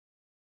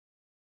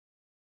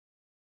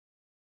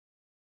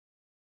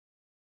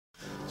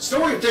The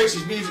story of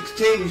Texas music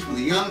continues with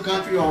a young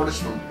country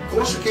artist from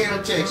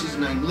Corsicana, Texas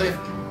named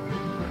Lefty.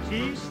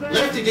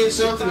 Lefty did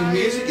something in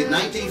music in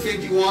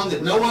 1951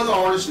 that no other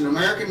artist in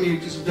American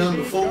music has done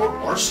before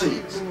or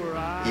since.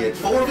 He had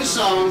 4 of his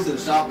songs that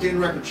topped 10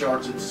 record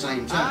charts at the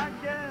same time.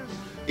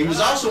 He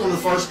was also one of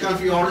the first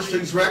country artists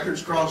whose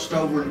records crossed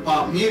over into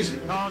pop music,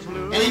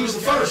 and he was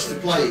the first to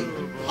play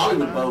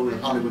Hollywood Bowl in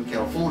Hollywood,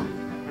 California.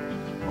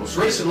 Most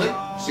recently,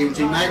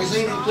 CMT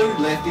Magazine included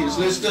Lefty in its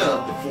list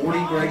of the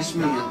 40 greatest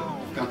men of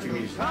country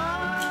music.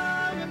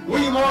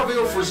 William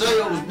Orville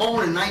Frizzell was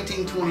born in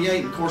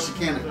 1928 in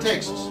Corsicana,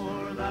 Texas.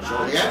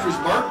 Shortly after his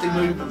birth, he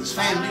moved with his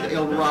family to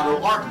El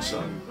Dorado,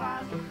 Arkansas.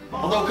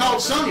 Although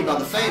called Sonny by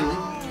the family,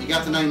 he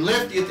got the name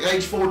Lefty at the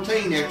age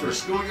 14 after a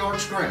schoolyard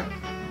scrap.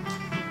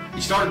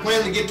 He started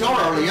playing the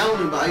guitar early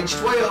on, and by age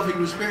 12 he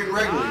was appearing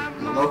regularly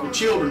in the local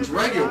children's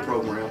radio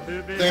program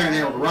there in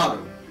El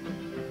Dorado.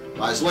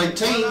 By his late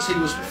teens, he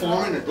was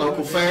performing at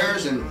local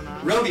fairs and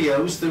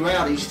rodeos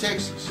throughout East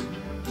Texas.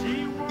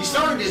 He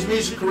started his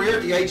music career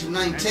at the age of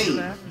 19,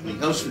 and he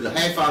hosted a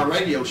half-hour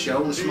radio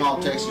show on a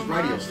small Texas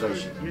radio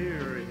station.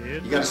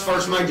 He got his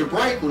first major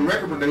break when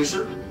record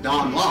producer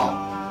Don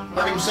Law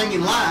heard him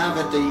singing live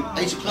at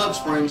the Ace of Club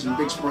Springs in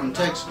Big Spring,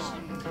 Texas.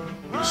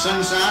 He was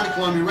soon signed to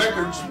Columbia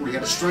Records, where he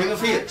had a string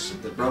of hits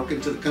that broke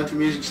into the country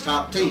music's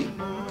top 10. In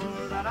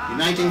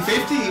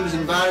 1950, he was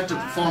invited to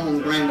perform on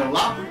the Grand Ole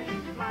Opry,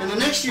 and the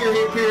next year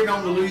he appeared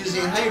on the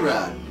Louisiana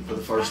Hayride for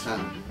the first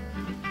time.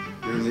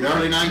 During the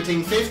early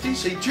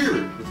 1950s, he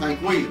toured with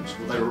Hank Williams,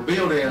 where they were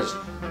billed as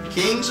the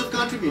Kings of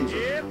Country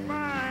Music. In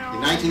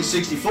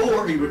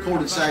 1964, he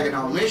recorded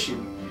Saginaw Mission,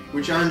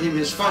 which earned him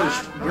his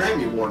first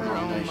Grammy Award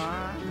nomination.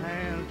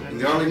 In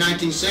the early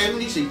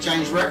 1970s, he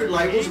changed record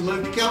labels and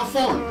moved to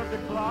California.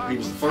 He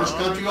was the first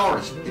country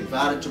artist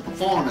invited to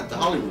perform at the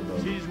Hollywood Bowl.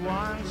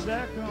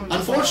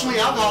 Unfortunately,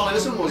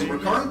 alcoholism was a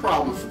recurring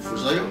problem for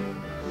Frizzell.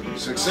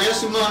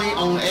 Success and money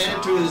only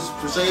added to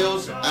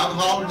Frizzell's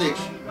alcohol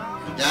addiction.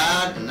 He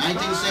died in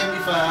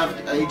 1975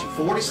 at the age of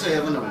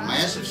 47 of a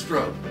massive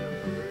stroke.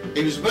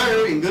 He was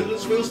buried in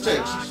Goodlettsville,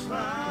 Texas.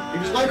 He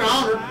was later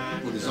honored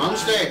with his own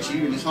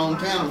statue in his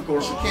hometown of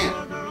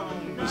Corsicana.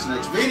 This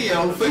next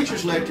video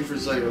features Lefty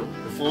Frizzell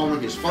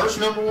performing his first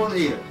 #1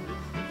 hit,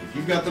 If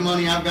You've Got the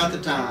Money, I've Got the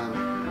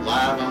Time,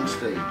 live on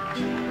stage.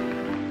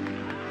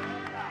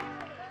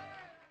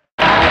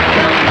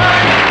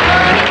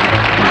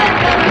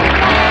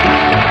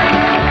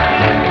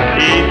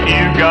 If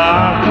you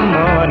got the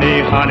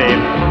money, honey,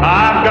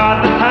 I've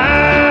got the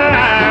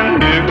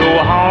time. You go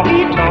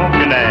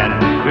honky-tonkin' and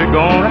we're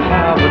gonna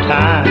have a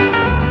time.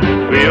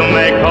 We'll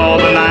make all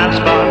the night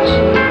spots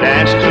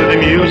dance to the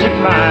music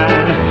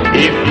fine.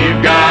 If you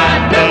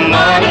got the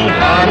money,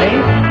 honey,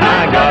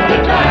 I got the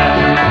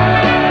time.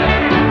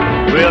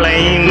 Well,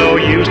 ain't no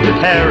use to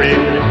tarry,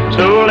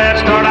 so let's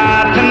start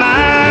out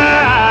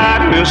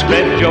tonight. We'll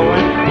split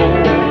joint,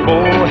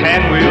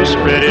 and we'll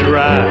spread it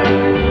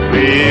right.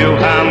 We'll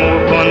have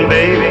more fun,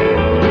 baby,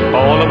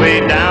 all the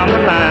way down the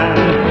line.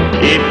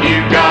 If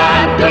you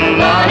got the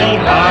money,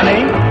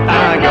 honey,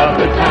 I got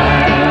the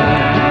time.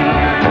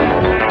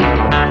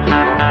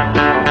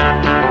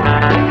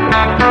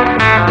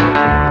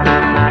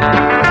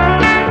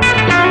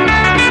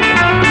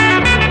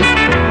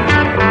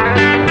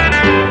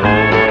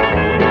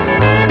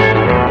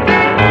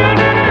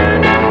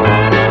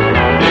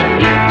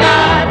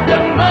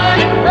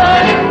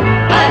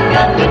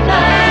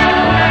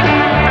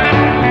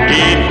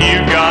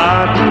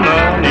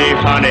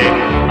 Honey,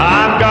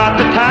 I've got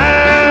the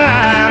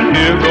time.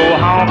 We'll go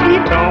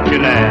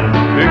honky-tonkin'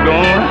 and we're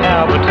gonna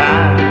have a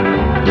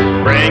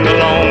time. Bring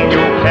along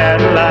your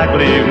Cadillac,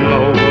 leave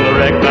no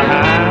wreck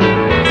behind.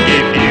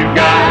 If you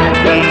got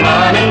the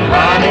money,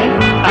 honey,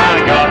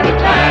 I got the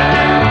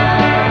time.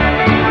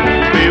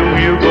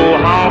 We'll go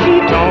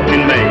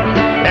honky-tonkin', mate,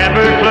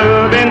 every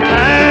club in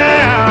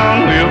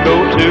town. We'll go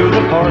to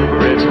the party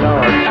where it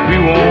starts. We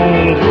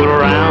won't fool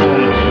around.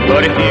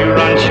 But if you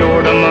run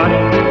short of money,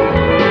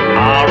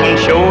 I'll run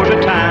short of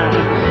time.